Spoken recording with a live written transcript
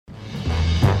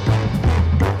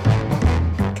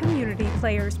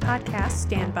Players podcast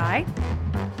standby.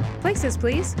 Places,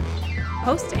 please.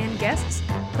 Host and guests,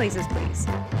 places, please.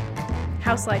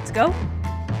 House lights, go.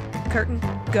 Curtain,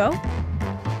 go.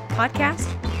 Podcast,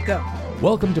 go.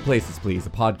 Welcome to Places, Please,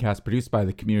 a podcast produced by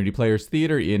the Community Players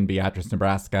Theater in Beatrice,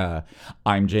 Nebraska.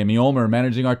 I'm Jamie Ulmer,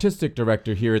 Managing Artistic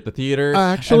Director here at the theater.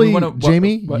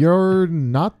 Jamie, you're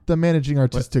not the Managing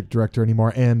Artistic Director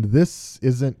anymore, and this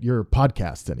isn't your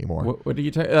podcast anymore. What are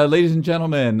you ladies and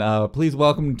gentlemen, please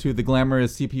welcome to the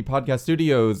glamorous CP Podcast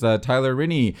Studios, Tyler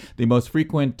Rinney, the most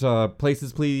frequent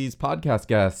Places, Please podcast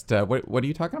guest. What are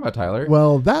you talking about, Tyler?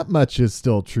 Well, that much is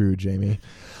still true, Jamie.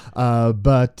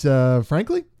 But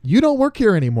frankly, you don't work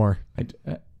here anymore.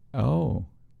 Oh,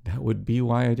 that would be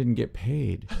why I didn't get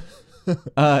paid.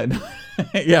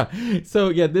 Yeah. So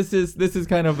yeah, this is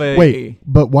kind of a wait.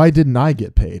 But why didn't I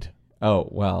get paid? Oh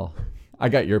well, I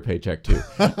got your paycheck too.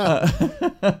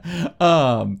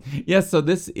 Yes. So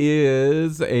this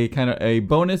is a kind of a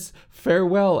bonus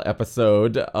farewell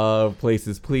episode of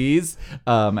Places, Please.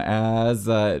 As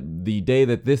the day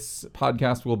that this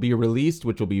podcast will be released,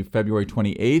 which will be February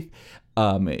 28th.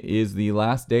 Is the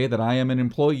last day that I am an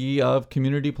employee of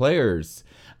Community Players.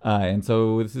 And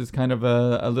so this is kind of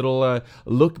a little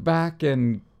look back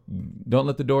and don't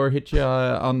let the door hit you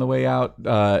on the way out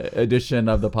edition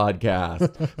of the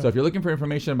podcast. So if you're looking for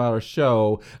information about our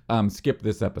show, skip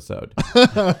this episode.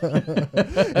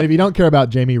 And if you don't care about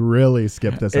Jamie, really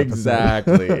skip this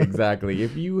episode. Exactly.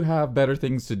 If you have better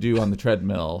things to do on the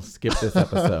treadmill, skip this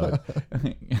episode.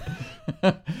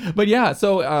 But yeah,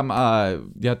 so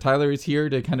Tyler is here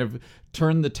to kind of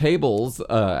turn the tables,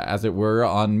 as it were,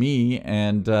 on me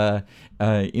and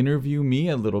interview me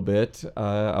a little bit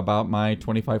about my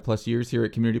 25 plus years here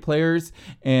at Community Players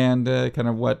and kind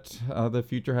of what the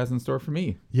future has in store for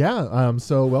me. Yeah.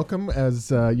 So welcome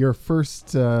as your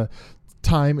first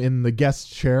time in the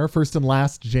guest chair, first and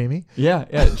last, Jamie.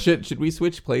 Yeah. Should we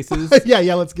switch places?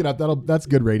 yeah. Let's get up. That's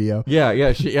good radio. Yeah.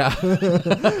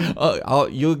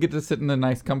 You'll get to sit in the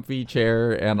nice, comfy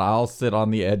chair, and I'll sit on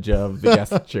the edge of the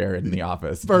guest chair in the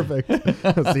office. Perfect.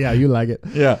 So yeah, you like it.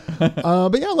 Yeah.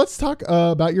 But yeah, let's talk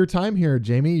about your time here,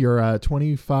 Jamie. You're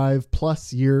 25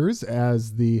 plus years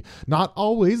as not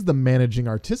always the managing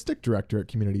artistic director at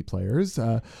Community Players,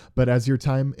 but as your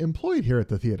time employed here at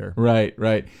the theater.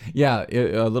 Right. Yeah.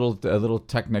 A little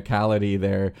technicality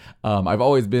there. I've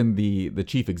always been the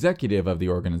chief executive of the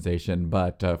organization,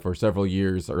 but for several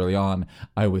years early on,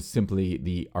 I was simply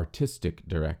the artistic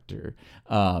director.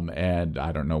 And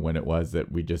I don't know when it was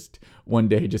that we one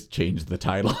day changed the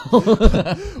title.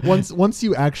 Once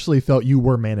you actually felt you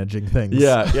were managing things.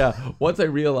 Yeah. Once I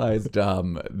realized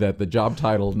that the job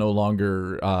title no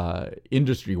longer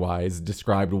industry-wise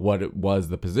described what it was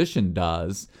the position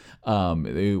does,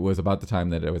 it was about the time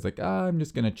that I was like, I'm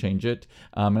just going to change it.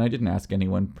 And I didn't ask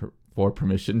anyone for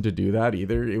permission to do that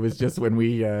either. It was just when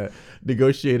we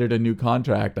negotiated a new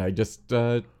contract, I just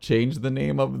changed the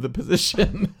name of the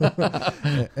position.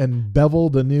 and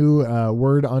beveled a new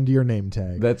word onto your name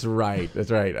tag. That's right.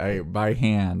 By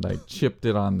hand, I chipped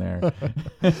it on there.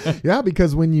 Yeah,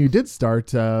 because when you did start,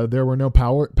 there were no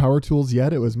power tools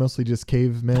yet. It was mostly just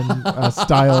caveman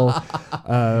style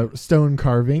stone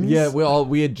carvings. Yeah,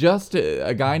 we had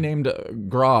a guy named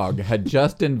Grog had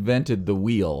just invented the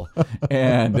wheel,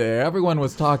 and everyone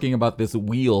was talking about this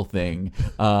wheel thing,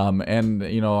 and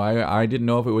I didn't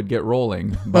know if it would get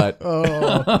rolling, but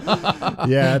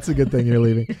yeah, it's a good thing you're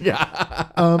leaving. Yeah.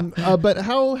 But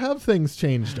how have things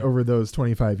changed over those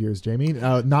 25 years, Jamie?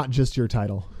 Not just your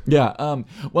title. Yeah.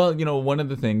 Well, one of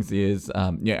the things is,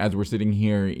 as we're sitting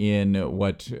here in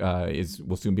what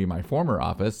will soon be my former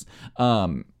office,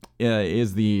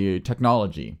 is the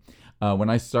technology. When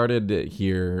I started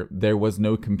here, there was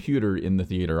no computer in the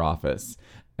theater office.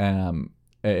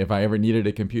 If I ever needed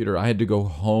a computer, I had to go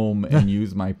home and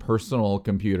use my personal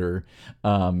computer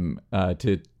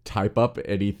to type up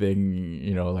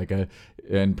anything,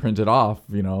 and print it off.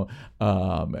 There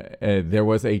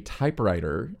was a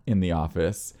typewriter in the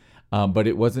office. But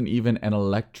it wasn't even an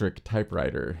electric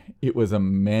typewriter. It was a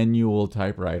manual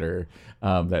typewriter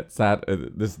that sat.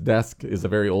 This desk is a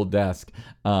very old desk,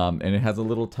 and it has a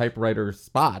little typewriter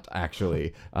spot,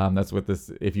 actually. That's what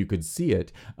this, if you could see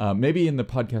it. Maybe in the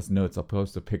podcast notes, I'll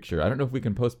post a picture. I don't know if we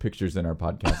can post pictures in our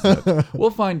podcast notes. We'll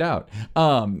find out.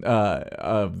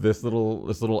 Of this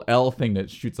little L thing that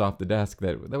shoots off the desk,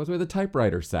 that was where the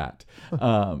typewriter sat.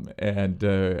 And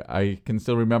I can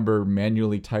still remember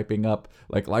manually typing up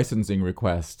like licensing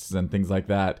requests and things like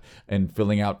that, and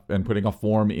filling out and putting a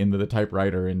form into the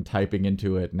typewriter and typing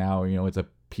into it. Now, it's a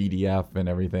PDF and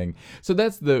everything. So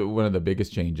that's one of the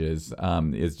biggest changes,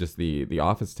 is just the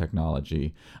office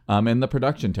technology, and the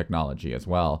production technology as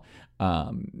well.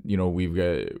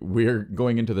 We're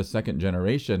going into the second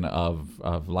generation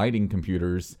of lighting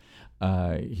computers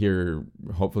here,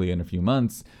 hopefully in a few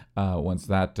months, once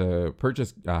that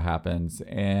purchase happens.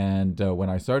 And when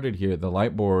I started here, the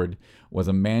light board was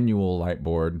a manual light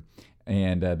board,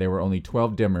 and there were only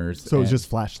 12 dimmers. So it was just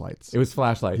flashlights. It was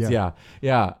flashlights. Yeah.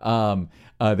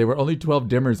 There were only 12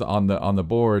 dimmers on the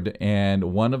board,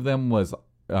 and one of them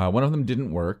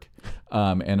didn't work,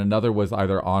 and another was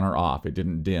either on or off. It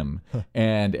didn't dim.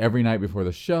 And every night before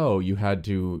the show, you had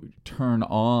to turn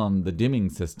on the dimming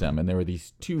system, and there were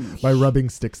these two... By rubbing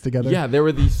sticks together? Yeah, there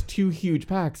were these two huge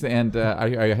packs, and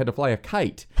I had to fly a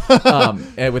kite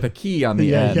and with a key on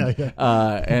the end,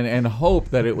 and hope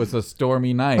that it was a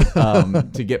stormy night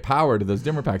to get power to those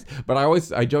dimmer packs. But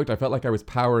I joked, I felt like I was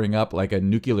powering up like a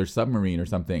nuclear submarine or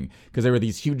something, because there were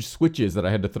these huge switches that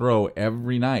I had to throw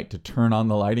every night to turn on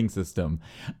the lighting system.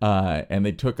 And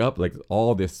they took up like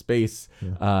all this space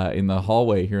in the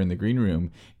hallway here in the green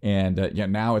room. And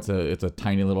now it's a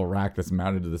tiny little rack that's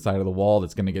mounted to the side of the wall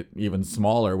that's going to get even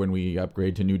smaller when we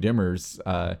upgrade to new dimmers,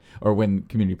 or when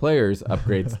Community Players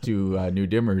upgrades to new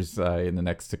dimmers in the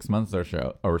next 6 months or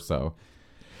so.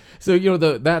 So,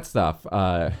 that stuff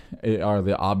are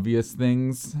the obvious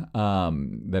things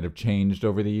that have changed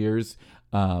over the years,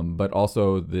 but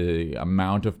also the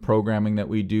amount of programming that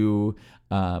we do,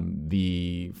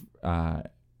 the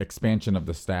expansion of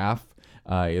the staff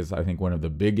is, I think, one of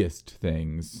the biggest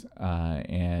things.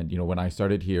 And when I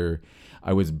started here,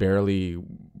 I was barely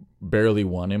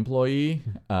one employee.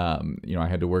 I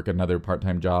had to work another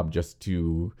part-time job just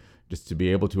to be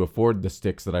able to afford the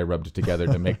sticks that I rubbed together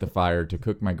to make the fire to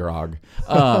cook my grog.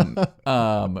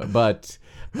 But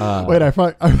wait, I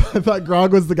thought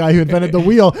Grog was the guy who invented the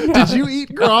wheel. Did you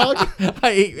eat Grog?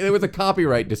 It was a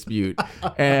copyright dispute,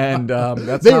 and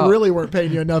they really weren't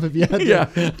paying you enough if you had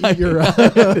to eat your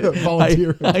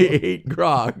volunteer. I ate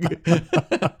Grog.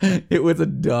 It was a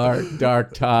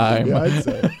dark time. Yeah, I'd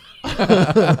say.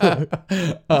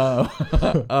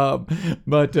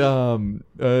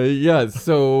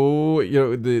 So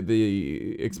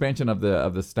the expansion of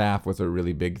the staff was a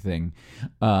really big thing,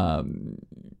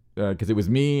 because it was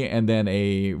me and then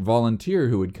a volunteer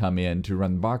who would come in to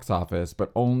run the box office, but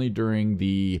only during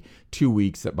the 2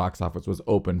 weeks that box office was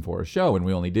open for a show, and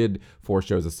we only did 4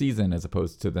 shows a season as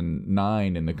opposed to the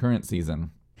 9 in the current season.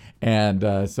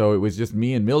 And so it was just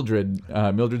me and Mildred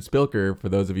Spilker, for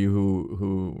those of you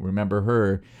who remember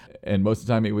her. And most of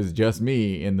the time it was just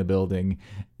me in the building.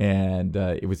 And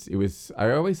it was I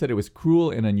always said it was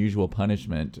cruel and unusual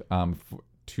punishment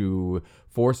to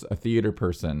force a theater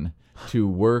person to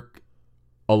work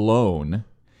alone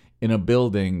in a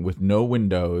building with no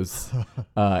windows,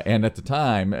 and at the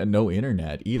time, no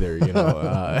internet either.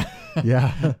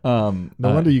 Yeah. No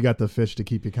wonder you got the fish to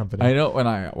keep you company. I know.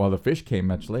 The fish came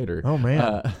much later. Oh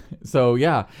man.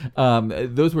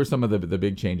 Those were some of the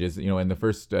big changes. In the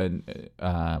first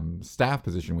staff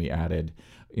position we added,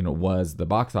 was the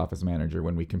box office manager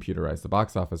when we computerized the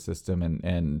box office system,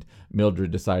 and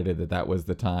Mildred decided that was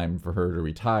the time for her to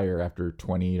retire after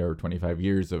 20 or 25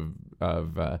 years of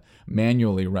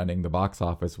manually running the box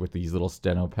office with these little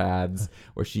steno pads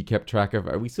where she kept track of.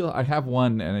 I have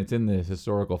one, and it's in the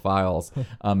historical files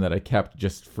that I kept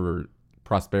just for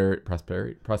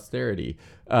posterity.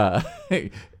 I'm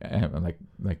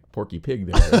like Porky Pig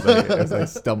there as I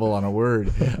stumble on a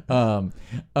word.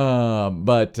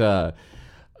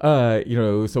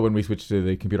 So when we switched to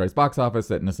the computerized box office,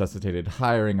 that necessitated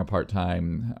hiring a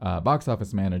part-time box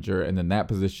office manager, and then that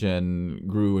position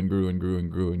grew and grew and grew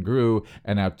and grew and grew,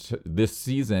 and now this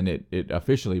season it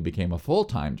officially became a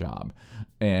full-time job,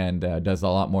 and does a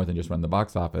lot more than just run the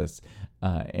box office.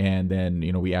 And then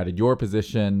we added your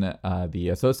position, the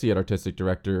associate artistic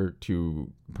director,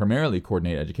 to primarily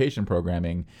coordinate education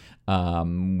programming,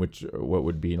 which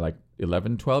would be like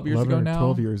 12 years ago now.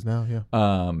 12 years now, yeah.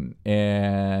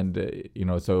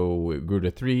 So it grew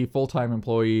to 3 full-time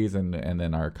employees, and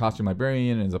then our costume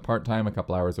librarian is a part-time, a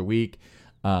couple hours a week.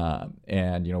 We're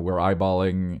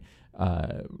eyeballing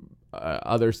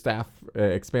other staff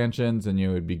expansions, and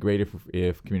it'd be great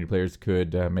if Community Players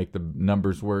could make the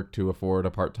numbers work to afford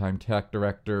a part-time tech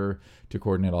director to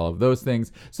coordinate all of those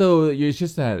things. So it's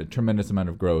just a tremendous amount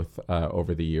of growth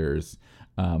over the years.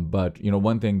 But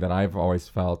one thing that I've always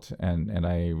felt, and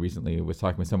I recently was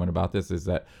talking with someone about this, is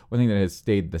that one thing that has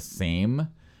stayed the same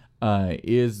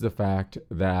is the fact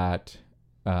that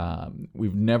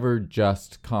we've never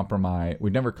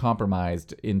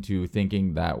compromised into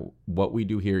thinking that what we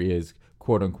do here is,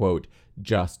 quote unquote,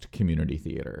 just community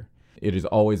theater. it has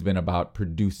always been about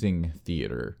producing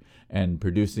theater and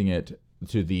producing it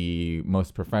to the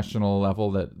most professional level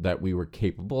that we were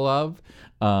capable of.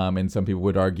 And some people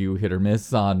would argue hit or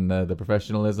miss on the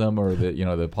professionalism or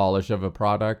the polish of a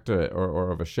product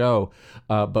or of a show.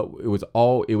 But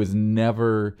it was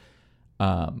never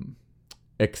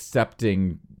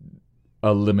accepting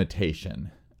a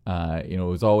limitation. It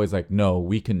was always like, no,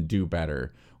 we can do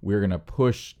better. We're going to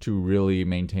push to really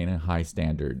maintain high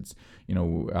standards.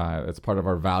 That's part of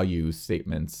our value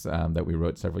statements that we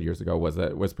wrote several years ago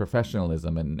was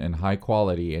professionalism and high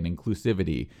quality and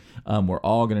inclusivity. Were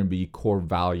all going to be core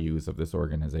values of this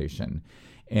organization.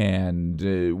 And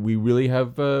we really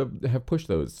have pushed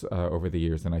those over the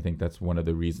years. And I think that's one of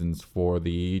the reasons for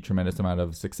the tremendous amount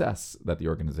of success that the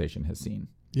organization has seen.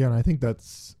 Yeah, and I think that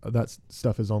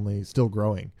stuff is only still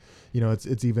growing.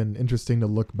 It's even interesting to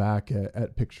look back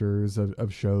at pictures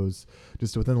of shows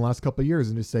just within the last couple of years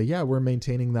and just say, yeah, we're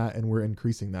maintaining that and we're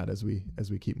increasing that as we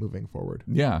keep moving forward.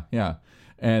 Yeah.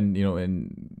 And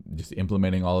and just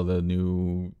implementing all of the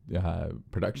new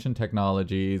production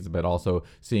technologies, but also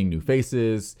seeing new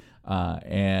faces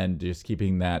and just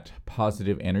keeping that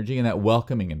positive energy and that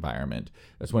welcoming environment.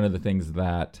 That's one of the things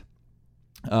that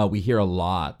we hear a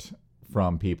lot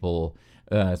from people,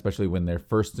 especially when they're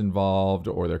first involved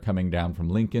or they're coming down from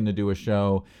Lincoln to do a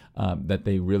show, that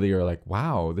they really are like,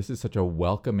 wow, this is such a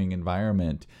welcoming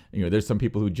environment. There's some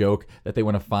people who joke that they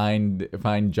want to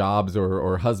find jobs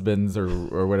or husbands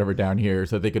or whatever down here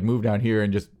so they could move down here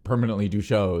and just permanently do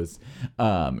shows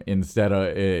instead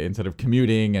of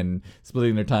commuting and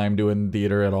splitting their time doing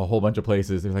theater at a whole bunch of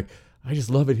places. They're like, I just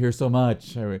love it here so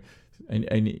much.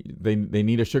 And they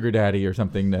need a sugar daddy or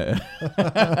something to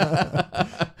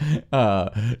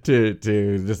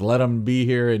just let them be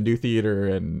here and do theater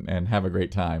and have a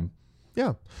great time.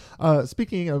 Yeah.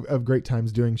 Speaking of great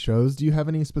times doing shows, do you have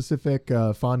any specific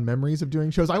fond memories of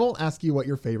doing shows? I won't ask you what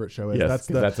your favorite show is. Yes,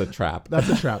 that's a trap. That's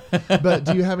a trap. But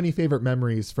do you have any favorite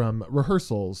memories from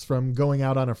rehearsals, from going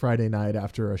out on a Friday night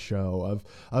after a show,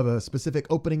 of a specific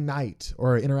opening night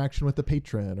or interaction with a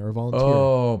patron or a volunteer?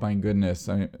 Oh, my goodness.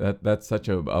 I mean, that's such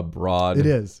a broad... It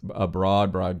is. A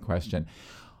broad question.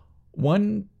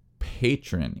 One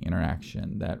patron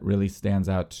interaction that really stands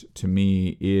out to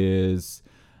me is...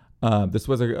 this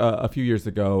was a few years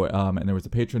ago, and there was a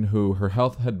patron who her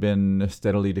health had been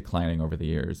steadily declining over the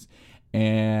years.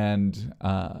 And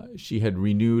she had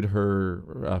renewed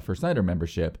her First Nighter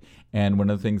membership. And one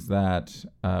of the things that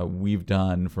we've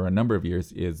done for a number of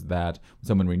years is that when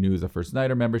someone renews a First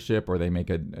Nighter membership or they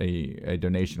make a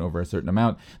donation over a certain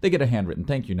amount, they get a handwritten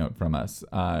thank you note from us,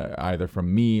 either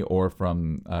from me or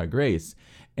from Grace.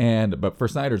 But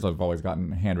First Nighters have always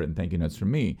gotten handwritten thank you notes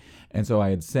from me. And so I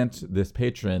had sent this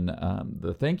patron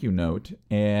the thank you note.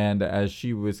 And as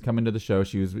she was coming to the show,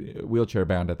 she was wheelchair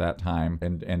bound at that time.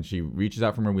 And she reaches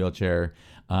out from her wheelchair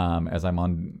as I'm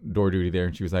on door duty there.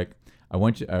 And she was like,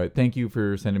 thank you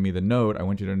for sending me the note. I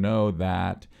want you to know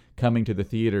that coming to the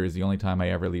theater is the only time I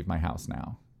ever leave my house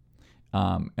now.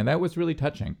 And that was really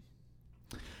touching.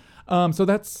 So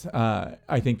that's,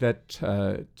 I think that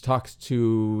talks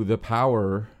to the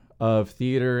power of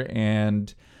theater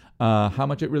and how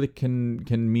much it really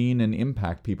can mean and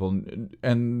impact people,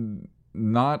 and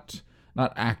not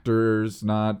actors,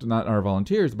 not our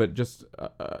volunteers, but just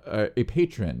a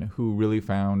patron who really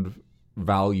found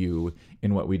value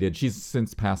in what we did. She's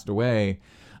since passed away,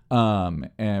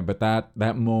 but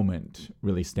that moment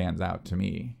really stands out to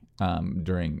me.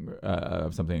 During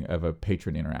something of a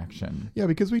patron interaction. Yeah,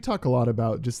 because we talk a lot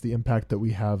about just the impact that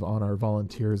we have on our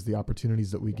volunteers, the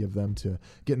opportunities that we give them to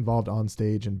get involved on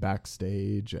stage and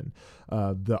backstage, and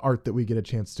the art that we get a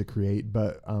chance to create.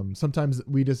 But sometimes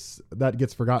that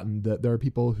gets forgotten, that there are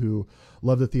people who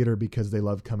love the theater because they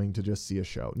love coming to just see a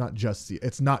show.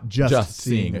 It's not just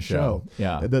seeing a show.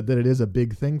 Yeah, that it is a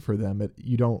big thing for them.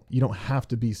 You don't have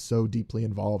to be so deeply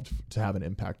involved to have an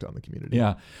impact on the community.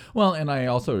 Yeah, well, and I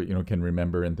also can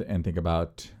remember and think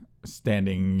about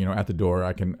standing at the door.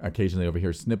 I can occasionally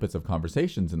overhear snippets of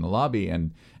conversations in the lobby,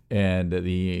 and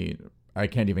I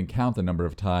can't even count the number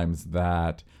of times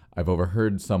that I've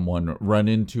overheard someone run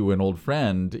into an old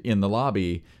friend in the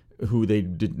lobby who they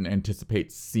didn't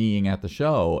anticipate seeing at the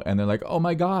show, and they're like, oh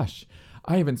my gosh,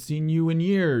 I haven't seen you in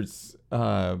years.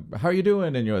 How are you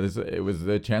doing? And it was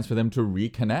a chance for them to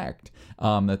reconnect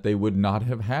that they would not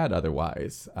have had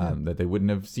otherwise. That they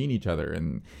wouldn't have seen each other,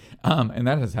 and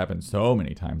that has happened so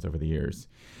many times over the years.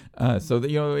 So that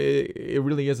it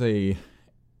really is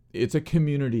it's a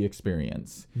community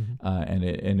experience, and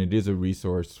it is a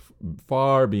resource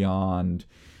far beyond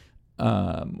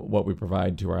what we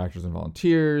provide to our actors and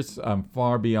volunteers,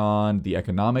 far beyond the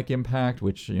economic impact,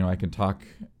 which, I can talk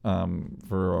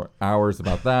for hours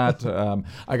about that.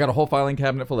 I got a whole filing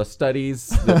cabinet full of studies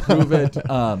that prove it.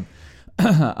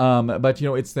 But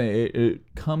it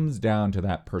comes down to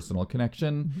that personal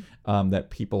connection that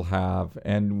people have,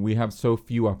 and we have so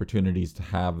few opportunities to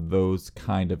have those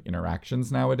kind of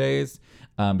interactions nowadays,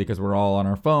 because we're all on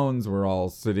our phones, we're all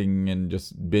sitting and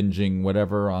just binging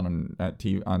whatever on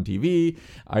TV.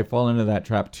 I fall into that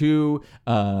trap too.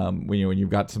 When you've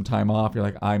got some time off, you're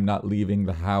like, I'm not leaving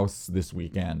the house this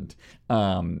weekend.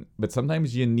 But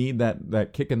sometimes you need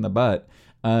that kick in the butt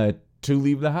to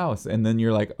leave the house, and then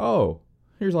you're like, oh,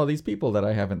 here's all these people that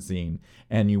I haven't seen,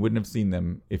 and you wouldn't have seen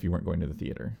them if you weren't going to the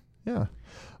theater. Yeah.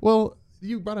 Well,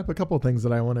 you brought up a couple of things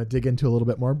that I want to dig into a little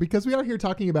bit more, because we are here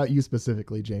talking about you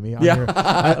specifically, Jamie.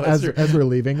 As we're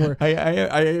leaving, I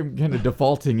am kind of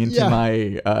defaulting into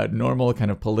my normal kind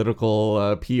of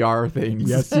political PR things.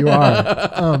 Yes, you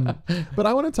are. But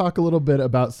I want to talk a little bit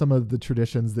about some of the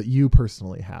traditions that you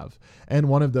personally have, and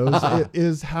one of those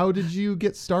is, how did you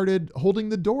get started holding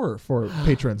the door for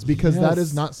patrons? Because that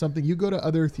is not something you go to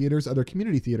other theaters, other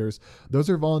community theaters. Those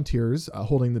are volunteers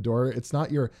holding the door. It's not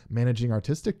your managing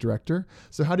artistic director.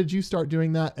 So how did you start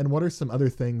doing that? And what are some other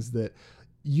things that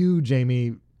you,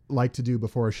 Jamie, like to do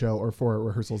before a show or for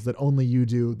rehearsals that only you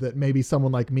do, that maybe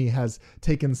someone like me has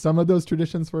taken some of those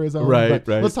traditions for his own? Right.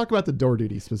 Let's talk about the door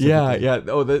duty specifically. Yeah.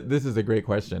 Oh, this is a great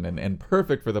question and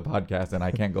perfect for the podcast, and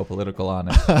I can't go political on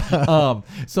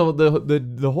it. So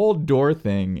the whole door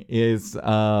thing is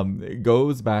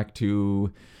goes back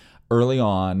to early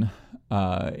on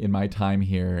in my time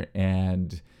here,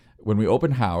 and when we open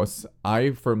house,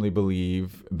 I firmly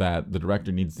believe that the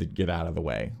director needs to get out of the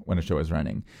way when a show is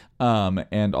running.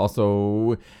 And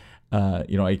also,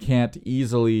 you can't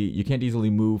easily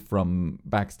move from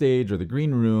backstage or the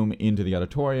green room into the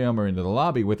auditorium or into the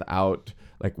lobby without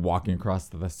like walking across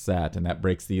the set, and that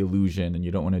breaks the illusion, and you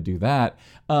don't want to do that.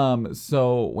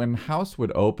 So when house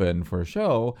would open for a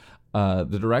show,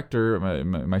 the director,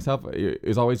 myself,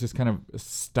 is always just kind of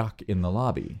stuck in the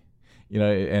lobby.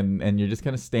 And you're just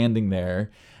kind of standing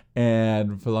there,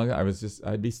 and for long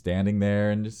I'd be standing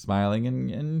there and just smiling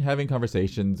and having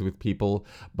conversations with people,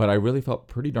 but I really felt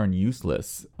pretty darn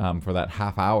useless for that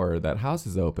half hour that house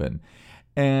is open.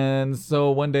 And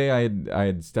so one day I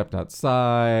had stepped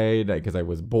outside because I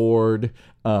was bored,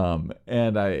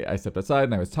 and I stepped outside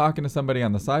and I was talking to somebody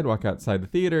on the sidewalk outside the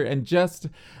theater, and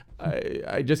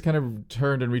I just kind of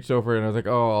turned and reached over, and I was like,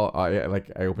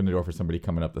 I opened the door for somebody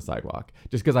coming up the sidewalk,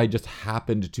 just because I just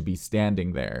happened to be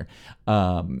standing there.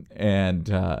 And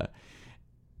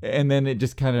then it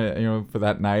just kind of, for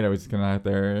that night, I was just kind of out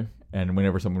there, and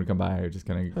whenever someone would come by, I would just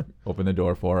kind of open the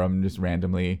door for them just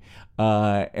randomly.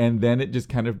 And then it just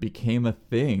kind of became a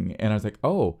thing, and I was like,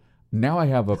 oh, now I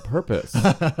have a purpose.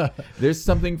 There's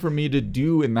something for me to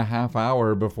do in the half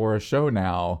hour before a show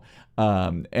now.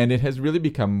 And it has really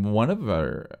become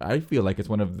I feel like it's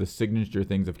one of the signature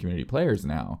things of community players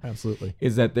now. Absolutely.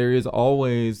 Is that there is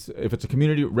always, if it's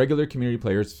a regular community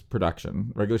players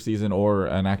production, regular season, or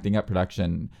an acting up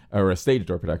production, or a stage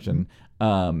door production,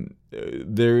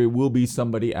 there will be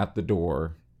somebody at the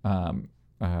door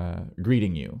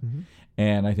greeting you.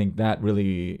 And I think that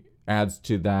really adds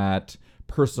to that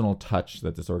personal touch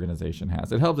that this organization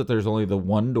has. It helps that there's only the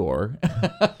one door,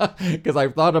 because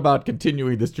I've thought about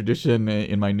continuing this tradition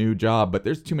in my new job, but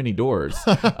there's too many doors.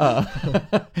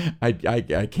 I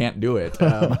can't do it. So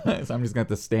I'm just going to have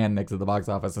to stand next to the box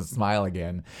office and smile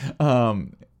again. So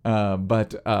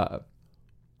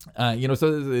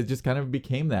it just kind of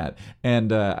became that.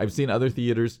 And I've seen other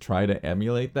theaters try to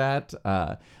emulate that,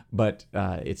 but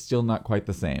it's still not quite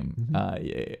the same.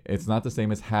 It's not the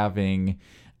same as having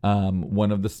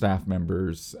one of the staff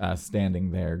members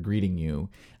standing there greeting you.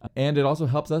 And it also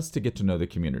helps us to get to know the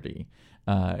community.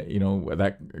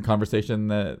 That conversation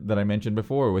that I mentioned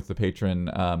before with the patron,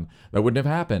 that wouldn't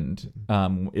have happened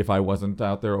if I wasn't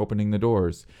out there opening the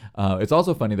doors. It's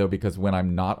also funny, though, because when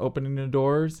I'm not opening the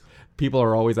doors, people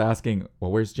are always asking, well,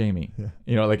 where's Jamie?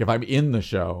 Yeah. Like if I'm in the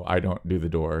show, I don't do the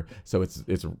door. So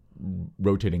it's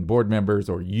rotating board members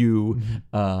or you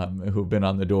who've been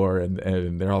on the door,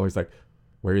 and they're always like,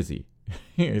 where is he?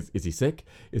 Is he sick?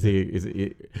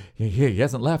 He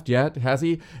hasn't left yet, has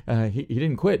he? He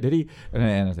didn't quit, did he? And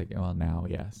I was like, well, now,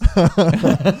 yes.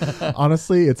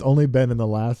 Honestly, it's only been in the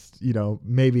last,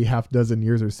 maybe half dozen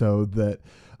years or so that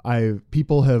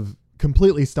people have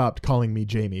completely stopped calling me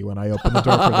Jamie when I open the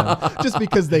door for them, just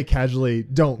because they casually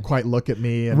don't quite look at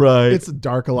me. And Right. it's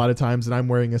dark a lot of times, and I'm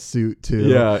wearing a suit too.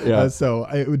 Yeah. So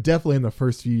it would definitely in the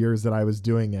first few years that I was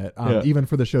doing it, even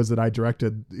for the shows that I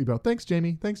directed, thanks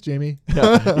Jamie.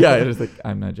 Yeah, it is like,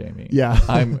 I'm not Jamie. Yeah.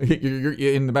 You're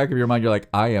in the back of your mind, you're like,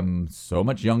 I am so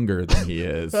much younger than he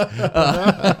is.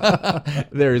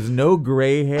 There is no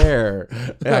gray hair.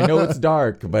 I know it's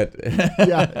dark, but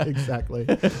Yeah, exactly.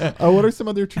 What are some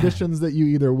other traditions that you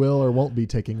either will or won't be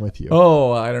taking with you?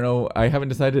 Oh, I don't know. I haven't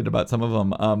decided about some of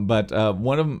them. But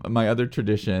one of my other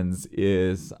traditions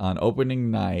is on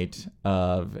opening night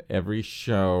of every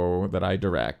show that I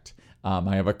direct.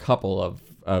 I have a couple of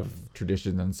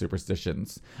traditions and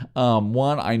superstitions.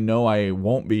 One I know I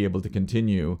won't be able to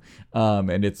continue,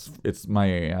 and it's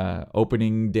my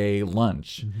opening day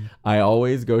lunch. Mm-hmm. I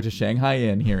always go to Shanghai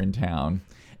Inn here in town,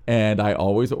 and I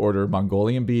always order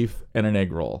Mongolian beef and an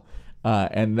egg roll.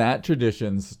 And that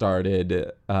tradition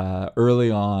started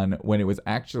early on when it was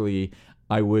actually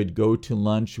I would go to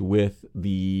lunch with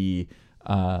the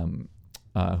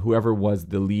whoever was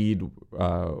the lead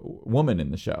woman in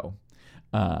the show.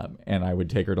 And I would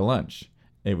take her to lunch.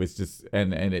 It was just,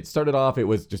 and it started off, it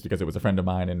was just because it was a friend of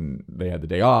mine and they had the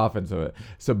day off. And so,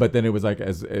 but then it was like,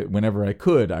 whenever I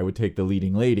could, I would take the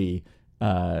leading lady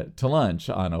to lunch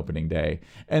on opening day.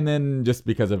 And then just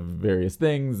because of various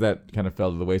things that kind of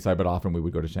fell to the wayside, but often we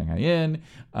would go to Shanghai Inn.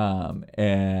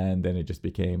 And then it just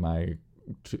became, I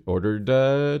ordered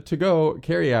to go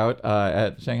carry out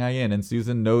at Shanghai Inn, and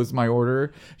Susan knows my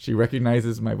order. She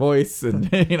recognizes my voice, and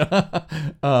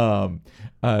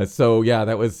so yeah,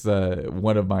 that was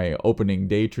one of my opening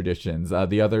day traditions.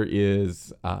 The other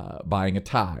is buying a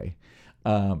tie.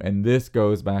 And this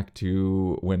goes back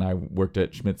to when I worked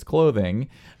at Schmidt's Clothing.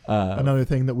 Another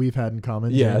thing that we've had in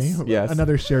common, Yes, Jenny. yes.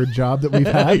 Another shared job that we've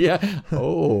had. Yeah.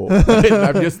 Oh,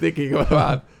 I'm just thinking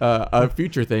about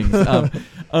future things.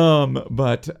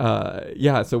 But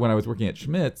so when I was working at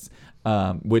Schmidt's,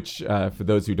 which for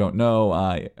those who don't know,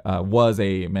 was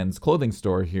a men's clothing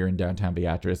store here in downtown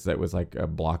Beatrice that was like a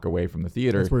block away from the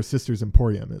theater. That's where Sisters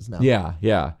Emporium is now.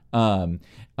 Yeah.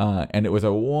 And it was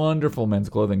a wonderful men's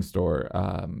clothing store.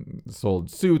 Sold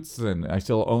suits, and I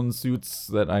still own suits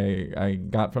that I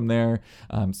got from there.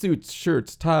 Suits,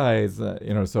 shirts, ties,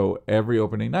 so every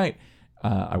opening night,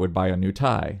 I would buy a new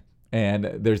tie. And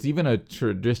there's even a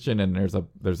tradition, and there's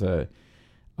a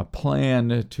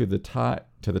plan to the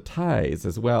ties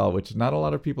as well, which not a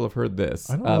lot of people have heard this.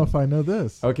 I don't know if I know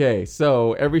this. Okay,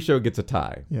 so every show gets a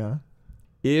tie. Yeah.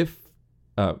 If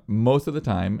most of the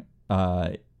time,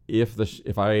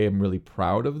 if I am really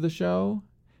proud of the show,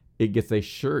 it gets a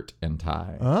shirt and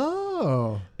tie.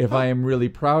 Oh. If I am really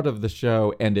proud of the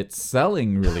show and it's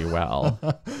selling really well,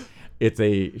 it's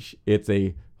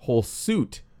a whole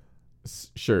suit,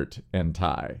 shirt and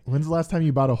tie. When's the last time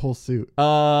you bought a whole suit?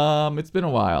 It's been a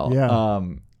while. Yeah.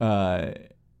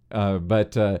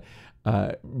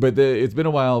 But it's been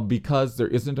a while because there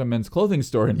isn't a men's clothing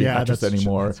store in Beatrice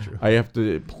anymore. That's true. I have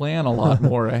to plan a lot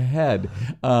more ahead.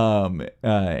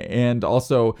 And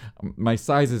also my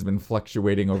size has been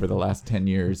fluctuating over the last 10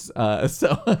 years.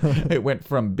 So it went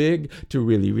from big to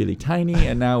really, really tiny,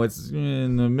 and now it's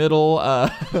in the middle.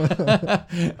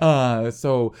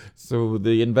 So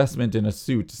the investment in a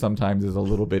suit sometimes is a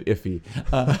little bit iffy.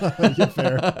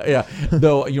 Fair. Yeah.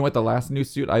 Though, you know what? The last new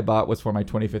suit I bought was for my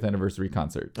 25th anniversary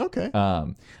concert. Okay.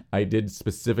 I did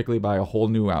specifically buy a whole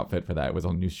new outfit for that. It was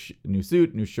a new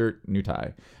suit, new shirt, new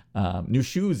tie, new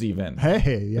shoes even.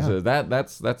 Hey, yeah. So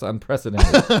that's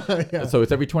unprecedented. Yeah. So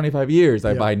it's every 25 years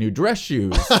I buy new dress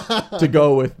shoes to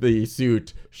go with the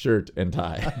suit, shirt, and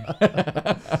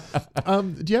tie.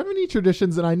 Do you have any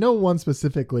traditions? And I know one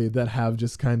specifically that have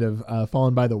just kind of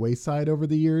fallen by the wayside over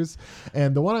the years.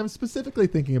 And the one I'm specifically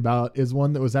thinking about is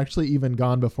one that was actually even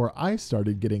gone before I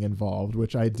started getting involved,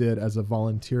 which I did as a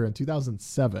volunteer in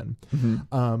 2007.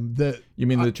 Mm-hmm. You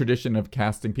mean the tradition of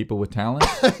casting people with talent?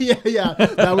 Yeah.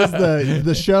 That was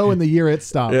the show and the year it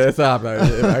stopped. Yeah, it stopped.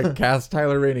 I cast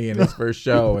Tyler Rainey in his first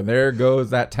show, and there goes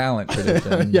that talent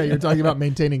tradition. Yeah, you're talking about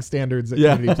maintaining standards at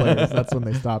community players. That's when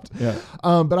they stopped. Yeah.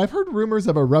 But I've heard rumors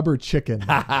of a rubber chicken.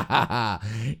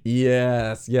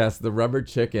 Yes, the rubber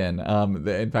chicken.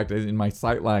 In fact, in my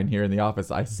sight line here in the office,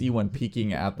 I see one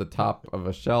peeking at the top of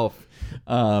a shelf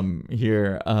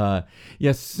here.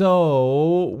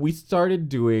 So we started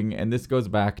doing, and this goes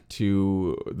back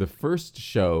to the first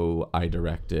show I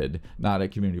directed, not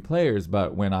at Community Players,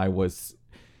 but when I was,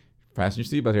 fasten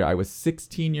your seatbelt here, I was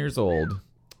 16 years old.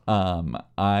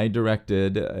 I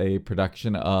directed a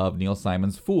production of Neil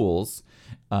Simon's Fools.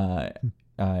 In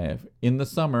the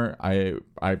summer, I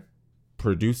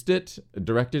produced it,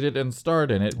 directed it, and starred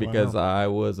in it because I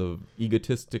was a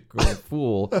egotistical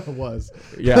fool. Was.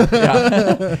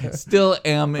 Yeah. Still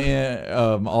am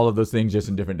all of those things, just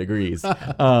in different degrees. So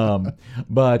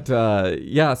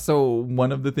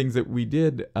one of the things that we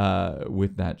did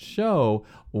with that show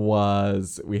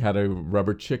was we had a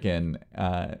rubber chicken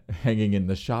hanging in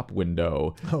the shop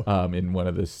window in one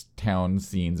of the town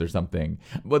scenes or something.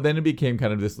 But then it became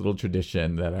kind of this little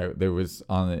tradition that there was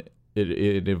on it.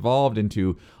 It evolved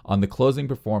into, on the closing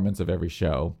performance of every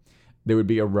show, there would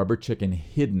be a rubber chicken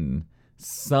hidden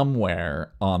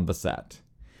somewhere on the set.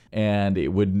 And it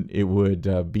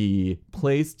would be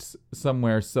placed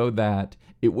somewhere so that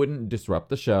it wouldn't disrupt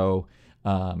the show.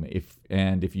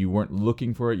 If you weren't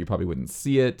looking for it, you probably wouldn't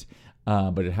see it.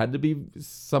 But it had to be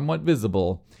somewhat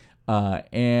visible.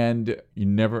 And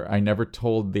I never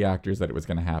told the actors that it was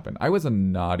going to happen. I was a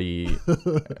naughty,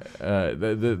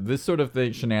 this sort of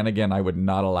thing, shenanigan I would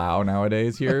not allow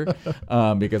nowadays here,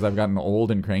 because I've gotten old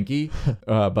and cranky.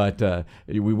 But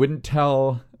we wouldn't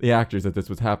tell the actors that this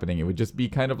was happening. It would just be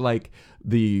kind of like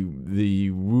the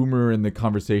rumor and the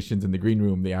conversations in the green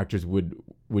room. The actors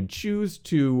would choose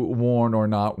to warn or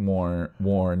not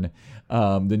warn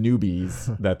the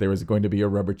newbies that there was going to be a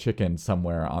rubber chicken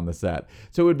somewhere on the set.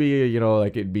 So it would be,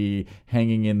 like it'd be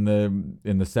hanging in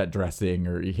the set dressing,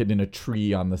 or hidden in a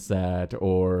tree on the set,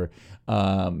 or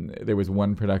there was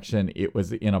one production, it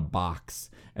was in a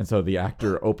box. And so the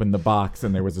actor opened the box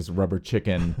and there was this rubber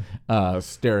chicken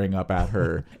staring up at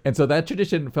her. And so that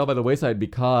tradition fell by the wayside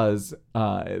because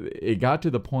it got to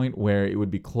the point where it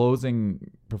would be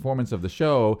closing performance of the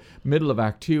show, middle of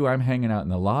Act 2, I'm hanging out in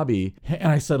the lobby, and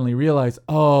I suddenly realize,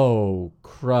 oh,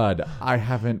 crud, I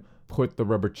haven't put the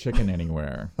rubber chicken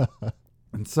anywhere.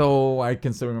 And so I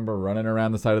can still remember running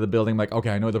around the side of the building like,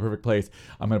 okay, I know the perfect place.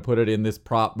 I'm going to put it in this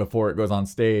prop before it goes on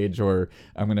stage, or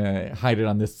I'm going to hide it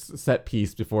on this set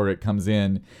piece before it comes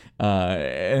in.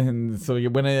 And so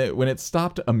when it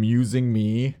stopped amusing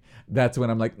me, that's when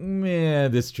I'm like,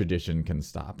 this tradition can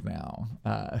stop now.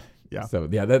 Yeah. So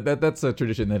yeah, that's a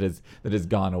tradition that has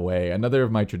gone away. Another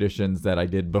of my traditions that I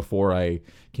did before I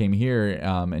came here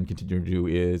and continue to do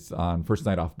is on first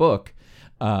night off book.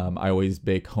 I always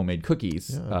bake homemade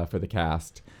cookies for the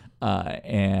cast,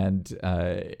 and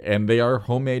they are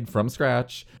homemade from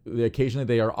scratch. Occasionally,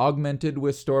 they are augmented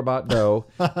with store-bought dough,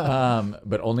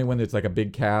 but only when it's like a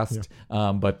big cast.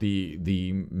 Yeah. But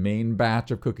the main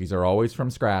batch of cookies are always from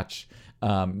scratch.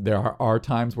 There are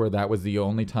times where that was the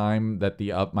only time that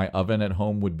my oven at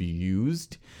home would be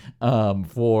used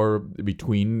for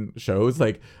between shows.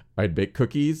 Like I'd bake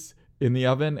cookies in the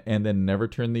oven and then never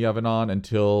turn the oven on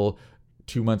until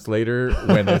 2 months later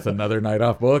when it's another night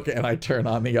off book and I turn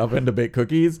on the oven to bake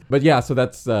cookies. But yeah, so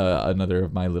that's another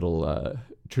of my little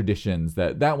traditions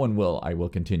that one I will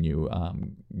continue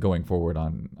going forward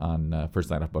on first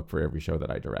night off book for every show that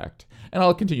I direct. And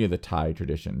I'll continue the tie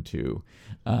tradition too.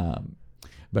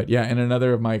 But yeah, and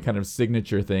another of my kind of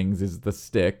signature things is the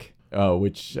stick.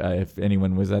 Which if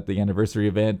anyone was at the anniversary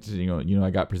event, I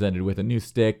got presented with a new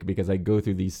stick because I go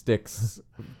through these sticks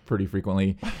pretty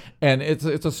frequently, and it's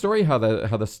a story how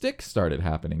the stick started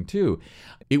happening too.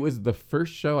 It was the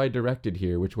first show I directed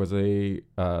here, which was a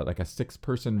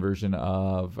 6-person version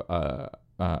of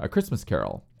A Christmas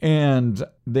Carol, and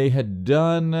they had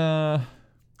done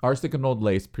Arsenic and Old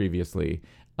Lace previously,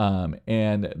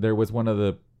 and there was one of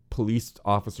the police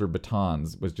officer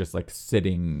batons was just like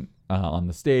sitting on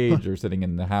the stage or sitting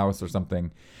in the house or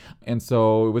something. And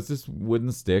so it was this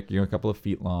wooden stick, a couple of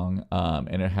feet long,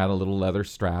 and it had a little leather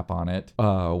strap on it.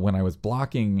 When I was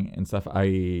blocking and stuff,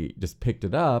 I just picked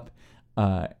it up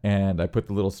and I put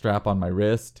the little strap on my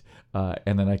wrist,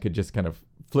 and then I could just kind of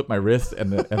flip my wrist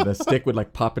and the stick would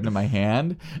like pop into my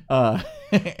hand,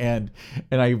 and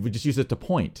I would just use it to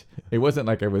point. It wasn't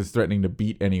like I was threatening to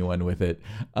beat anyone with it,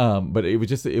 but it was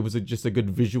just a good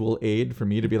visual aid for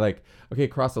me to be like, okay,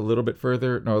 cross a little bit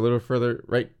further, no, a little further,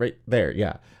 right there,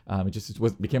 yeah.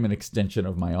 It became an extension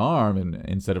of my arm, and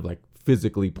instead of like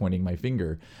physically pointing my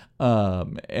finger,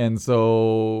 and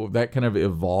so that kind of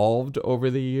evolved over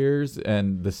the years,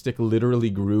 and the stick literally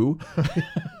grew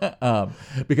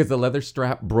because the leather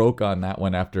strap broke on that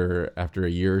one after a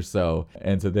year or so,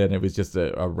 and so then it was just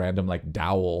a random like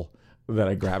dowel that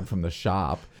I grabbed from the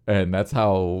shop, and that's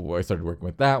how I started working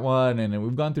with that one. And then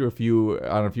we've gone through a few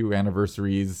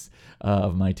anniversaries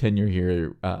of my tenure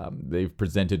here. They've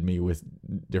presented me with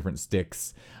different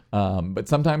sticks. But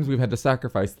sometimes we've had to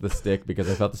sacrifice the stick because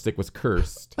I felt the stick was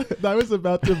cursed. I was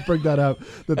about to bring that up.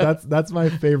 That's my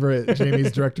favorite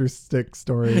Jamie's director stick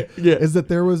story. Yeah. Is that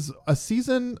there was a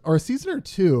season or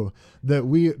two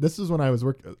that this is when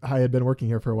I had been working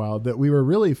here for a while, that we were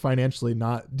really financially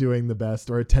not doing the best,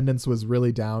 or attendance was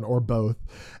really down, or both.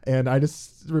 And I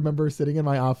just remember sitting in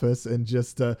my office and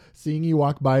just seeing you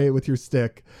walk by with your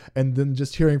stick, and then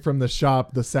just hearing from the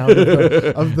shop the sound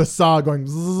of the saw going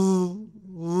zzz.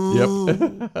 Yep.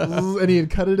 And he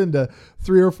had cut it into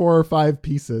 3 or 4 or 5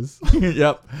 pieces.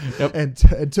 Yep. And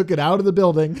took it out of the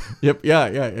building. Yep. Yeah.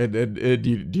 And do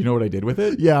you know what I did with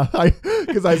it? Yeah,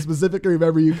 because I specifically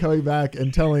remember you coming back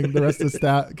and telling the rest of the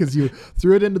staff, because you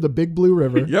threw it into the Big Blue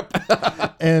River.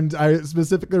 Yep. And I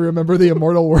specifically remember the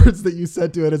immortal words that you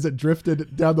said to it as it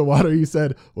drifted down the water. You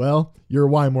said, "Well, you're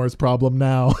Wymore's problem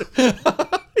now."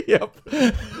 Yep.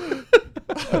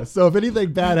 So if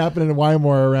anything bad happened in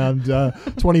Wymore around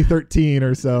 2013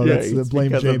 or so, Yeah, that's it's blame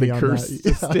because Jamie of the on cursed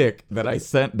that. stick that I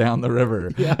sent down the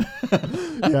river. Yeah.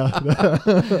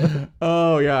 Yeah.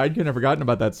 Oh yeah, I'd kind of forgotten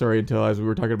about that story until as we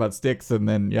were talking about sticks, and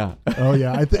then yeah. Oh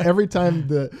yeah, every time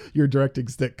your directing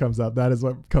stick comes up, that is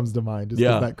what comes to mind. Just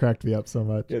because that cracked me up so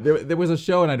much. Yeah, there was a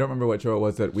show, and I don't remember what show it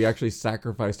was, that we actually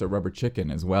sacrificed a rubber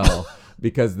chicken as well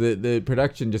because the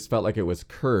production just felt like it was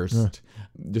cursed,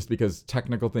 just because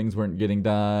technical things weren't getting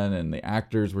done and the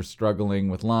actors were struggling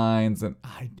with lines, and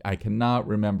I cannot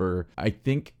remember. I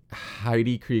think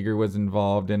Heidi Krieger was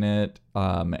involved in it,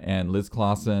 and Liz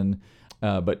Clausen.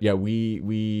 But yeah, we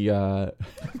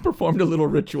performed a little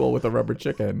ritual with a rubber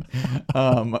chicken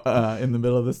in the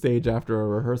middle of the stage after a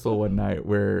rehearsal one night,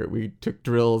 where we took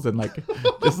drills and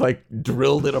just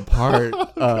drilled it apart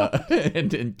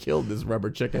and killed this rubber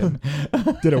chicken.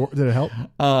 Did it help?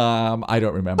 I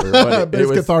don't remember, but it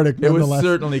was cathartic. It was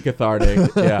certainly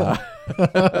cathartic. Yeah.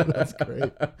 That's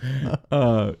great.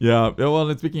 Yeah. Well,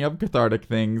 and speaking of cathartic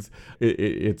things,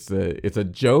 it's a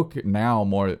joke now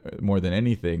more than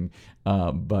anything.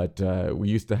 But we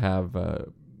used to have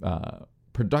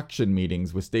production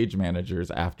meetings with stage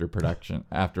managers after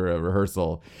a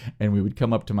rehearsal, and we would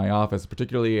come up to my office,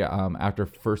 particularly after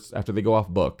they go off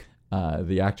book.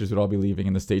 The actors would all be leaving,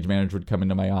 and the stage manager would come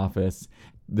into my office.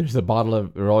 There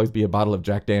would always be a bottle of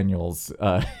Jack Daniels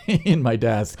in my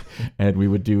desk, and we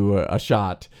would do a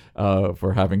shot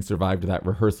for having survived that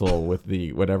rehearsal with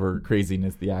the whatever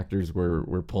craziness the actors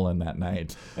were pulling that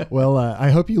night. Well, I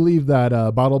hope you leave that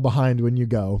bottle behind when you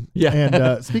go. Yeah.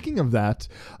 And speaking of that,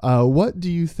 what do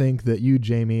you think that you,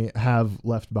 Jamie, have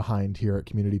left behind here at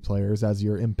Community Players as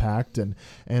your impact, and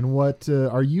what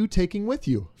are you taking with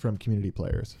you from Community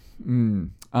Players?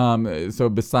 So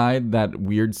beside that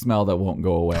weird smell that won't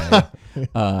go away,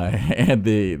 and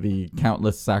the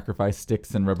countless sacrifice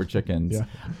sticks and rubber chickens,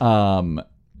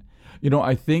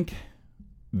 I think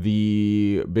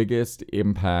the biggest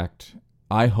impact,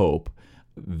 I hope,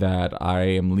 that I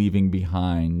am leaving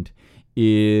behind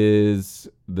is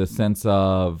the sense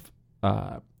of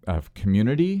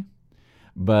community,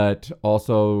 but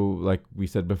also, like we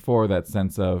said before, that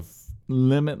sense of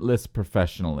limitless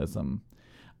professionalism.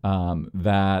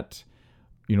 That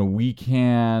we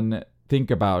can think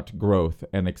about growth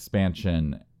and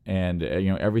expansion and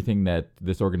everything that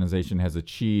this organization has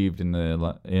achieved in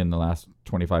the last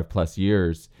 25 plus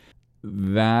years.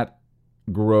 That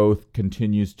growth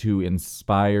continues to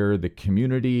inspire the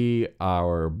community,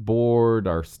 our board,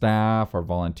 our staff, our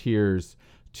volunteers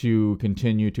to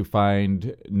continue to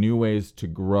find new ways to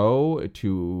grow,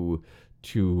 to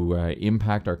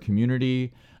impact our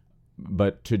community,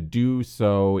 but to do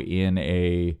so in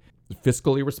a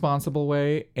fiscally responsible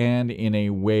way and in a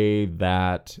way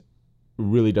that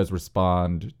really does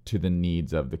respond to the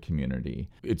needs of the community.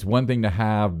 It's one thing to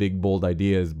have big, bold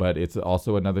ideas, but it's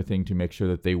also another thing to make sure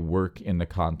that they work in the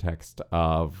context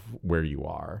of where you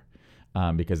are,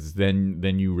 because then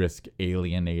you risk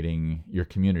alienating your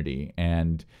community.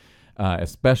 And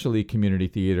especially community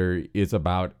theater is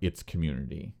about its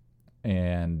community.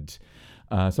 And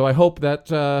so I hope that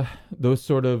those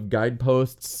sort of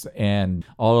guideposts and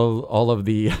all of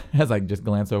the, as I just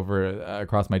glance over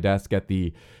across my desk at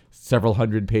the several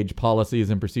 100-page policies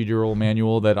and procedural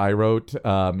manual that I wrote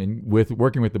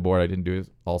working with the board, I didn't do it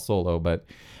all solo, but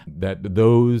that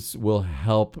those will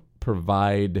help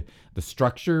provide the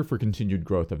structure for continued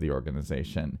growth of the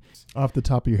organization. Off the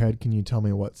top of your head, can you tell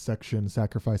me what section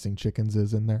Sacrificing Chickens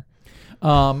is in there?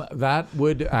 That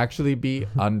would actually be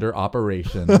under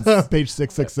operations. Page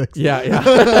 666.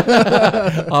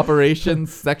 Yeah.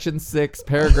 Operations, section 6,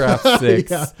 paragraph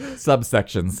 6,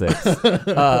 subsection 6.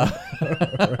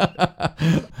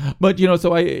 But,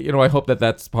 so I hope that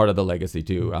that's part of the legacy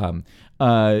too.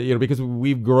 Because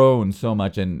we've grown so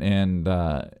much and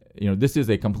this is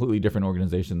a completely different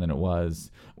organization than it was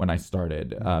when I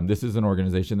started. This is an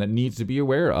organization that needs to be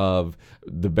aware of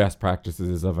the best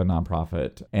practices of a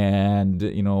nonprofit and,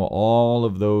 all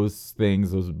of those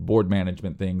things, those board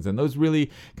management things, and those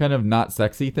really kind of not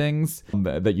sexy things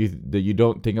that you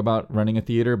don't think about running a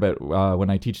theater. But when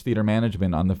I teach theater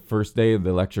management, on the first day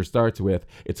the lecture starts with,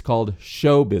 it's called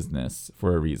show business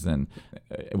for a reason,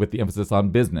 with the emphasis on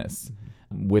business.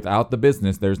 Without the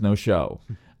business, there's no show.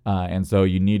 And so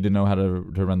you need to know how to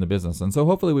run the business. And so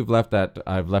hopefully I've left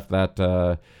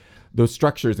that those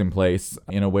structures in place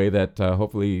in a way that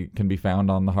hopefully can be found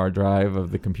on the hard drive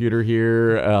of the computer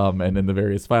here, and in the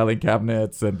various filing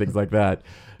cabinets and things like that.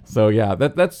 So yeah,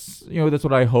 that's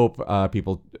what I hope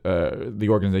the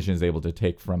organization is able to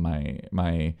take from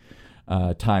my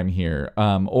time here,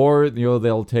 or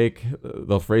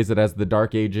they'll phrase it as the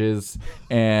Dark Ages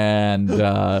and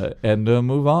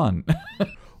move on.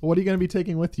 What are you going to be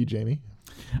taking with you, Jamie?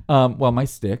 Well, my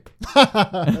stick.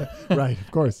 Right,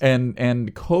 of course.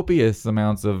 And copious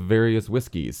amounts of various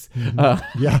whiskeys. Yeah,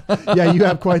 you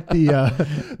have quite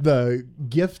the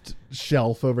gift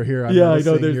shelf over here. I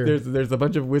know there's a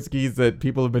bunch of whiskeys that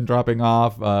people have been dropping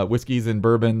off, whiskeys and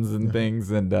bourbons and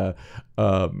things, and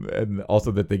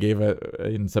also that they gave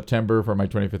in September for my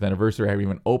 25th anniversary. I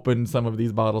even opened some of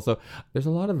these bottles, so there's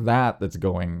a lot of that's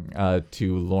going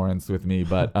to Lawrence with me.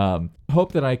 But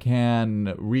hope that I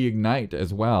can reignite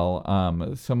as well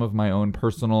some of my own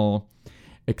personal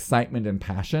excitement and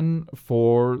passion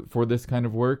for this kind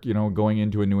of work. Going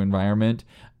into a new environment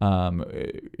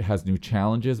has new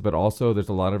challenges, but also there's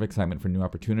a lot of excitement for new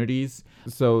opportunities.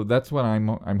 So that's what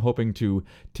I'm hoping to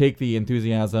take the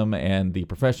enthusiasm and the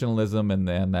professionalism and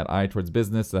that eye towards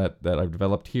business that I've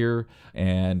developed here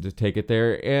and take it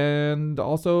there, and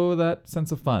also that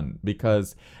sense of fun,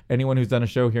 because anyone who's done a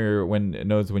show here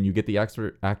knows when you get the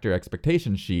actor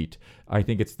expectation sheet, I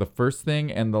think it's the first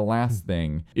thing and the last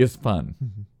thing is fun.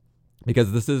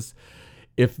 Because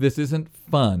if this isn't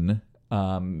fun,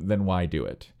 then why do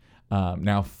it?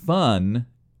 Now, fun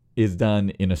is done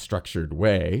in a structured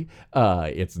way.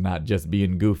 It's not just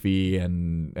being goofy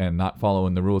and not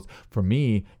following the rules. For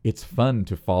me, it's fun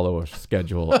to follow a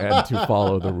schedule and to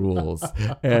follow the rules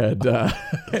and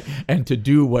to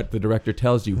do what the director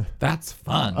tells you. That's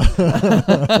fun.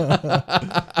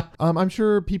 I'm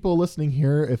sure people listening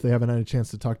here, if they haven't had a chance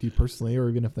to talk to you personally, or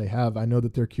even if they have, I know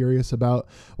that they're curious about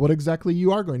what exactly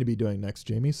you are going to be doing next,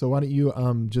 Jamie. So why don't you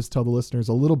just tell the listeners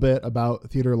a little bit about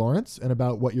Theater Lawrence and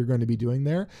about what you're going to be doing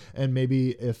there, and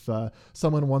maybe if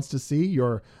someone wants to see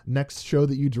your next show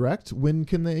that you direct, when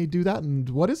can they do that, and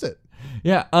what is it?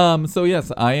 Yeah. So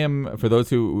yes, I am, for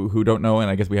those who don't know, and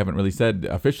I guess we haven't really said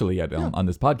officially yet on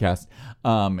this podcast,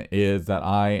 is that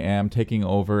I am taking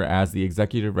over as the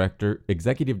executive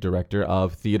director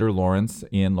of Theater Lawrence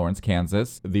in Lawrence,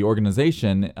 Kansas. The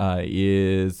organization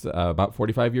is about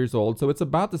 45 years old, so it's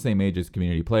about the same age as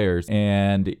Community Players,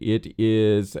 and it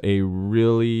is a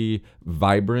really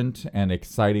vibrant and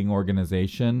exciting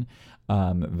organization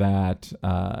that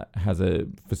has a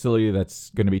facility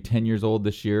that's going to be 10 years old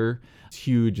this year. It's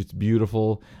huge. It's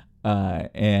beautiful.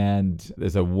 And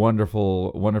there's a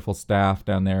wonderful, wonderful staff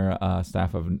down there,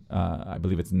 staff of, I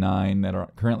believe it's 9 that are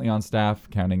currently on staff,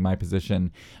 counting my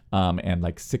position, and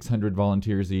like 600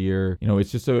 volunteers a year.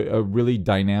 It's just a really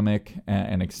dynamic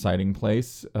and exciting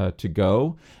place to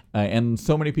go. And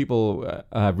so many people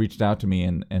have reached out to me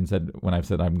and said, when I've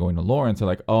said I'm going to Lawrence, they're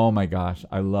like, "Oh my gosh,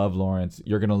 I love Lawrence.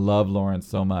 You're gonna love Lawrence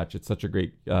so much. It's such a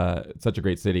great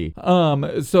city."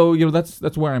 So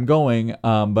that's where I'm going.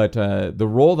 But the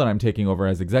role that I'm taking over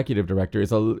as executive director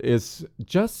is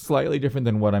just slightly different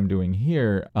than what I'm doing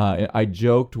here. I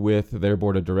joked with their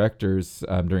board of directors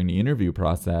during the interview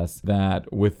process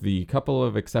that, with the couple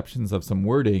of exceptions of some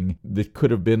wording, that could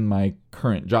have been my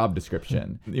current job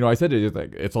description. I said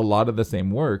it's a lot of the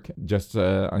same work, just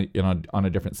on a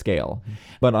different scale.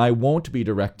 But I won't be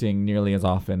directing nearly as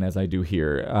often as I do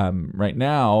here. Right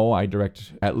now, I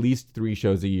direct at least 3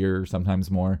 shows a year,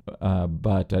 sometimes more.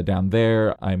 But down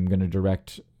there, I'm going to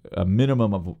direct a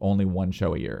minimum of only one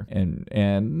show a year, and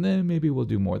then maybe we'll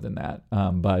do more than that.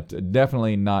 But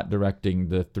definitely not directing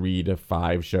the 3 to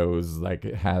 5 shows like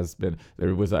it has been.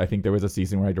 I think there was a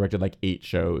season where I directed like 8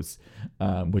 shows,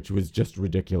 which was just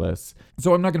ridiculous.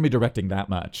 So I'm not going to be directing that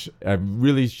much. I'm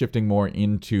really shifting more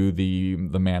into the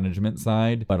management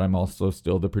side, but I'm also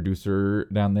still the producer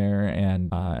down there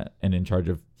and in charge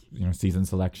of season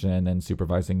selection and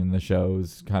supervising in the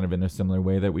shows, kind of in a similar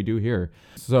way that we do here.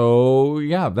 So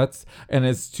yeah, and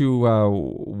as to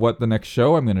what the next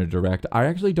show I'm going to direct, I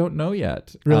actually don't know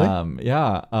yet. Really?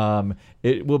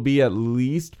 It will be at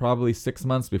least probably 6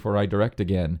 months before I direct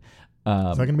again. Is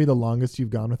that going to be the longest you've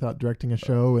gone without directing a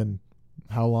show, and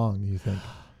how long do you think?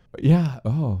 Yeah.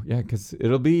 Oh yeah, because it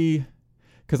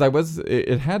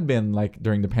had been like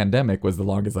during the pandemic was the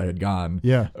longest I had gone.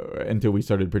 Yeah. Until we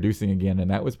started producing again. And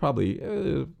that was probably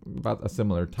about a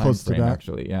similar time frame,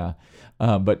 actually. Yeah.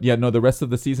 But yeah, no, the rest of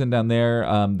the season down there,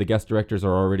 the guest directors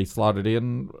are already slotted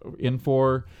in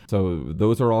for. So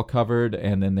those are all covered.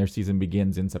 And then their season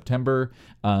begins in September.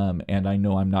 And I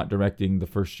know I'm not directing the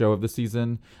first show of the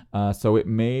season. So it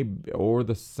may, or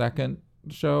the second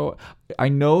show. I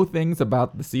know things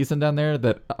about the season down there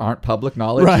that aren't public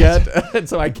knowledge yet, and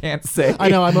so I can't say. I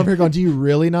know. I'm over here going, do you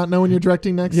really not know when you're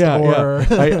directing next? Yeah.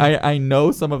 I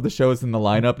know some of the shows in the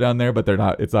lineup down there, but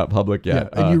it's not public yet.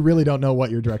 Yeah, and you really don't know what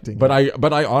you're directing. But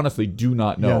I honestly do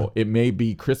not know. Yeah. It may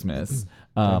be Christmas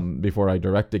before I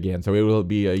direct again, so it will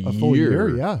be a full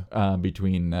year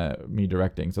between me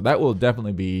directing. So that will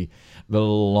definitely be the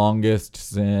longest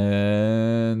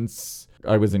since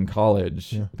I was in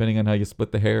college, depending on how you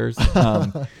split the hairs,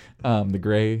 the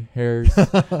gray hairs.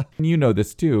 And you know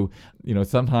this too.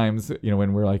 Sometimes,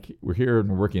 when we're here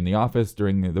and we're working in the office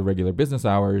during the regular business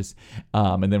hours,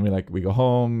 and then we go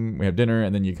home, we have dinner,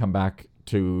 and then you come back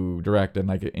to direct, and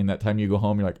like in that time you go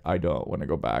home, you're like, I don't want to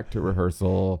go back to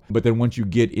rehearsal. But then once you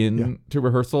get to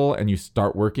rehearsal and you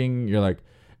start working, you're like,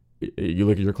 you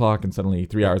look at your clock and suddenly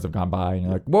 3 hours have gone by and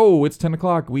you're like, whoa, it's 10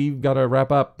 o'clock. We've got to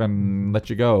wrap up and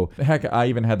let you go. Heck, I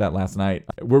even had that last night.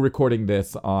 We're recording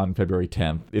this on February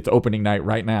 10th. It's opening night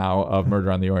right now of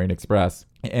Murder on the Orient Express.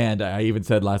 And I even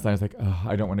said last night, I was like, oh,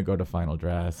 I don't want to go to final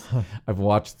dress. I've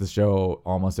watched the show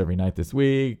almost every night this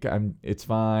week. It's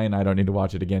fine. I don't need to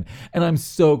watch it again. And I'm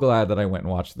so glad that I went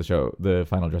and watched the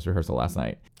final dress rehearsal last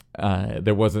night.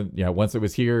 There wasn't, once it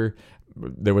was here,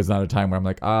 there was not a time where I'm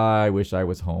like, I wish I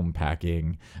was home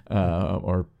packing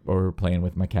or playing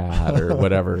with my cat or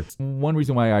whatever. One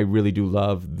reason why I really do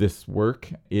love this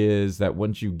work is that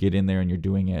once you get in there and you're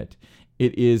doing it,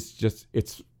 it is just,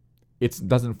 it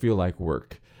doesn't feel like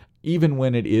work. Even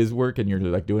when it is work and you're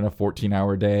like doing a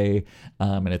 14-hour day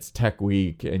and it's tech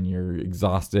week and you're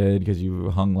exhausted because you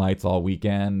hung lights all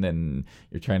weekend and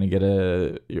you're trying to get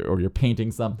or you're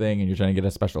painting something and you're trying to get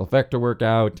a special effect to work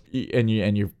out and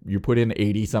you put in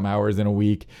 80 some hours in a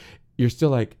week, you're still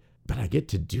like, but I get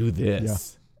to do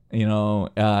this.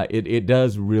 Yeah. It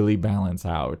does really balance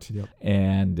out. Yep.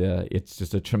 And it's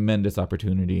just a tremendous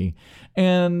opportunity.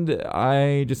 And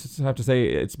I just have to say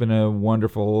it's been a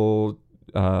wonderful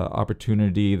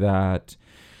opportunity that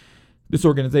this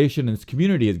organization and this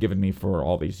community has given me for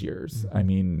all these years. Mm-hmm. I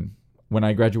mean, when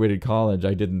I graduated college,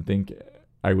 I didn't think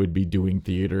I would be doing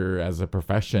theater as a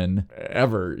profession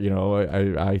ever.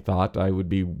 I thought I would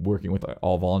be working with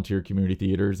all volunteer community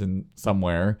theaters and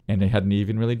somewhere, and it hadn't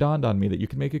even really dawned on me that you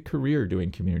can make a career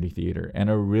doing community theater and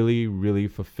a really, really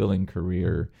fulfilling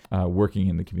career working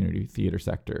in the community theater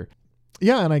sector.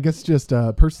 Yeah, and I guess just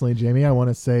personally, Jamie, I want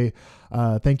to say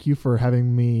thank you for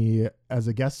having me as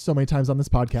a guest so many times on this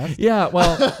podcast. Yeah,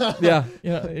 well, yeah,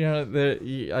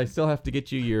 I still have to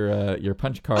get you your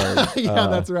punch card. Yeah,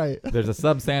 that's right. There's a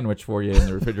sub sandwich for you in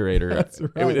the refrigerator. That's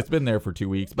right. It's been there for 2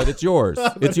 weeks, but it's yours.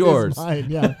 It's yours. Mine,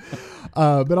 yeah.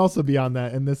 But also beyond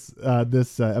that, and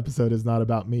this episode is not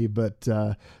about me, but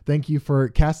thank you for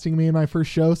casting me in my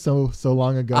first show so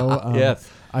long ago. Yes.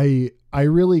 I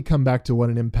really come back to what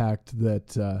an impact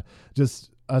that just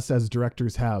us as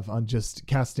directors have on just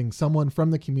casting someone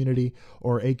from the community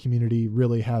or a community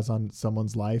really has on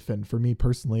someone's life. And for me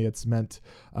personally, it's meant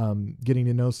getting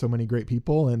to know so many great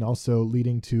people and also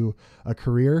leading to a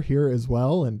career here as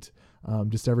well. And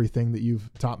just everything that you've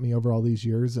taught me over all these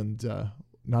years, and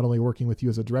not only working with you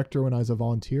as a director when I was a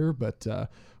volunteer, but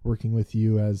working with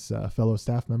you as a fellow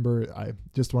staff member. I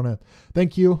just want to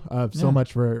thank you so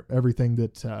much for everything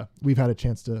that we've had a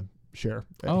chance to share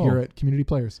here at Community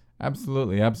Players.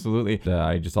 Absolutely.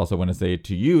 I just also want to say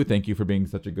to you, thank you for being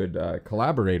such a good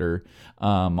collaborator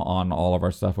on all of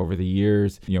our stuff over the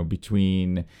years.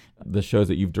 Between the shows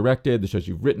that you've directed, the shows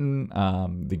you've written,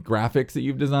 the graphics that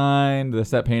you've designed, the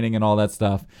set painting and all that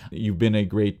stuff, you've been a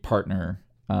great partner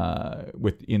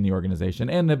within the organization,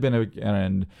 and have been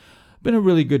a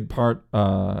really good part,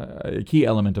 a key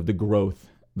element of the growth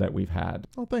that we've had.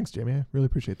 Oh, thanks, Jamie. I really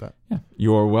appreciate that. Yeah,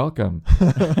 you're welcome.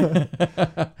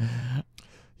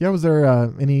 Yeah, was there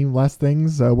any last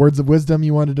things, words of wisdom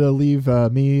you wanted to leave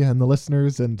me and the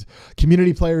listeners and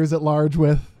community players at large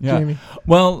with, Jamie?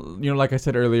 Well, like I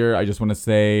said earlier, I just want to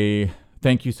say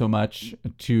thank you so much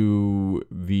to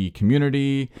the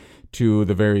community, to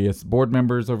the various board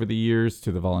members over the years,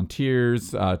 to the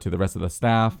volunteers, to the rest of the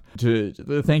staff.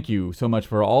 Thank you so much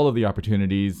for all of the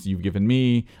opportunities you've given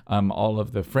me, all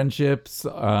of the friendships,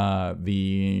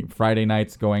 the Friday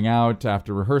nights going out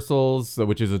after rehearsals,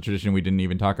 which is a tradition we didn't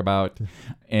even talk about,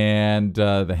 and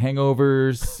the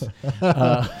hangovers.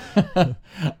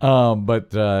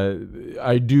 But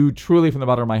I do truly, from the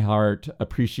bottom of my heart,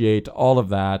 appreciate all of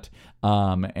that.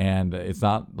 And it's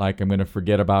not like I'm going to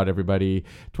forget about everybody.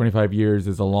 25 years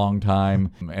is a long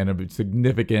time and a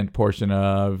significant portion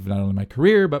of not only my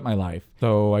career, but my life.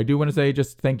 So I do want to say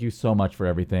just thank you so much for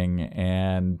everything.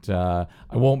 And I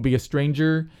won't be a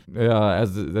stranger,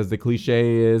 as the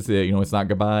cliche is, it's not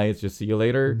goodbye, it's just see you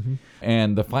later. Mm-hmm.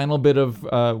 And the final bit of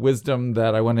wisdom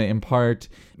that I want to impart,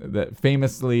 that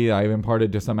famously I've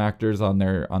imparted to some actors on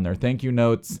their thank you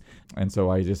notes. And so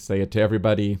I just say it to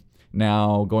everybody.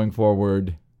 Now, going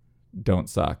forward, don't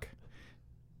suck.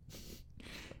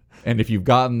 And if you've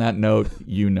gotten that note,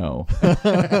 you know.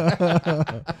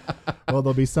 Well,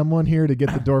 there'll be someone here to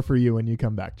get the door for you when you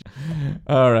come back.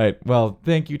 All right. Well,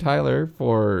 thank you, Tyler,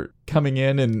 for coming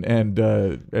in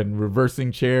and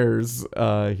reversing chairs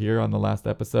here on the last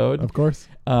episode. Of course.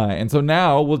 And so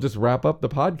now we'll just wrap up the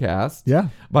podcast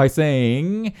by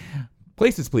saying...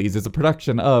 Places Please is a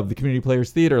production of the Community Players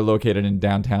Theater located in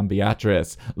downtown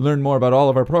Beatrice. Learn more about all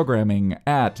of our programming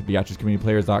at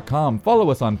BeatriceCommunityPlayers.com. Follow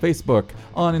us on Facebook,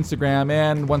 on Instagram,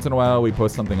 and once in a while we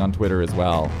post something on Twitter as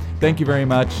well. Thank you very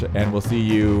much, and we'll see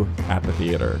you at the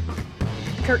theater.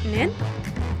 Curtain in,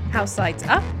 house lights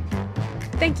up.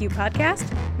 Thank you,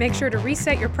 podcast. Make sure to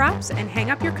reset your props and hang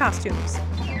up your costumes.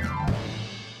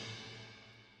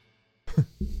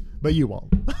 But you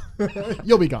won't.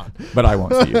 You'll be gone. But I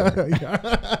won't see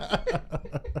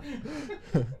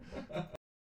you.